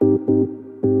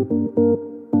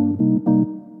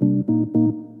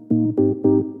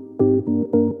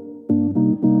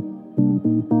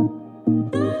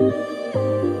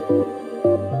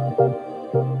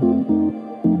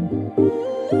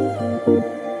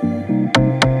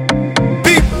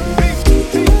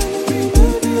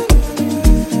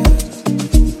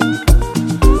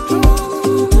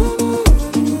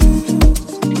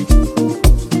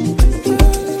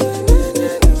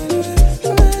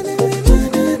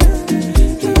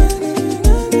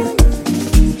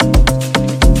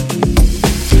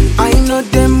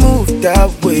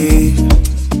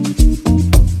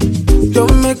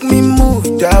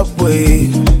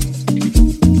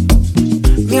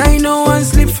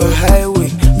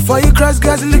cross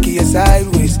girls look at you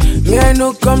sideways. Me I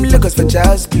no come Lagos for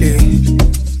child's play.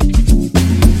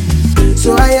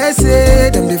 So I say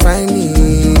them define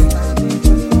me.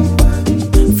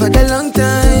 For the long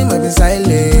time I've been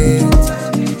silent.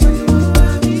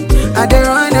 I dey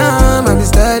run I've been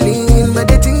styling, but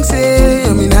they think say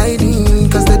I'm in hiding,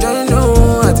 cause they don't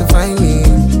know how to find me.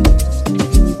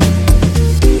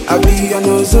 I be on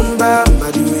Ozumba,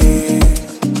 Mbadiwe.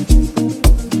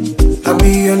 I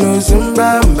be on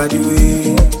Ozumba,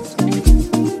 Mbadiwe.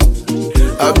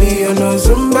 I be on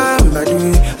Ozumba,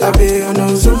 Mbadiwe. I be on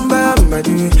Ozumba,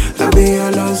 Mbadiwe. I be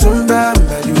on Ozumba,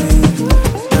 Mbadiwe.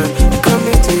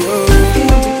 Coming to you.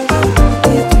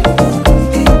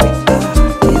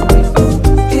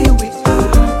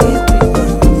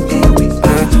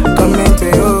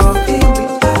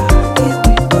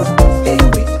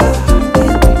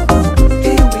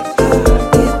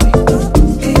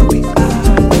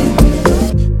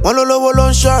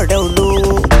 Sure don't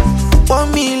know.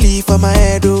 1 million for my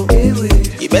head, oh.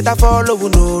 You better follow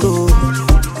no road.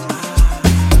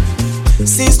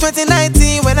 Since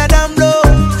 2019 when I damn blow,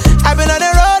 I've been on the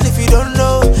road if you don't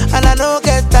know, and I don't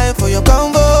get time for your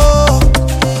convo.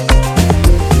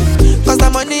 Cause the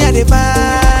money I dey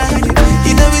find,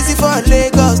 you know easy for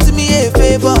Lagos. Do me a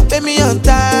favor, pay me on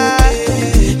time.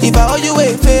 If I owe you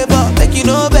a favor, make you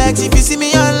no vex if you see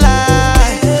me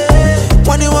online.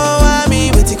 Money won't want me,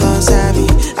 but it concern me.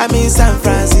 I'm in San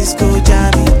Francisco,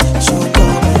 Jamie. Show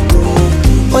come go.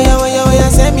 Oh yeah,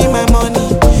 send me my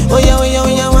money. Oh yeah,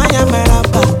 why am I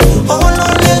rapper? Oh no,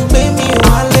 let pay me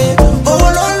wale. Oh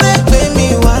no, let pay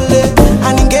me wale.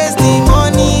 And in case the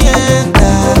money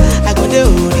enter, I go the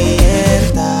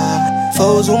orienta.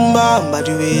 For Ozumba,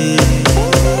 Mbadiwe.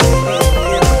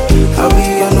 I be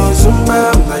on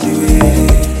Ozumba, Mbadiwe.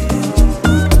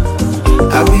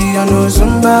 I be on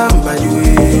Ozumba,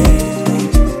 Mbadiwe.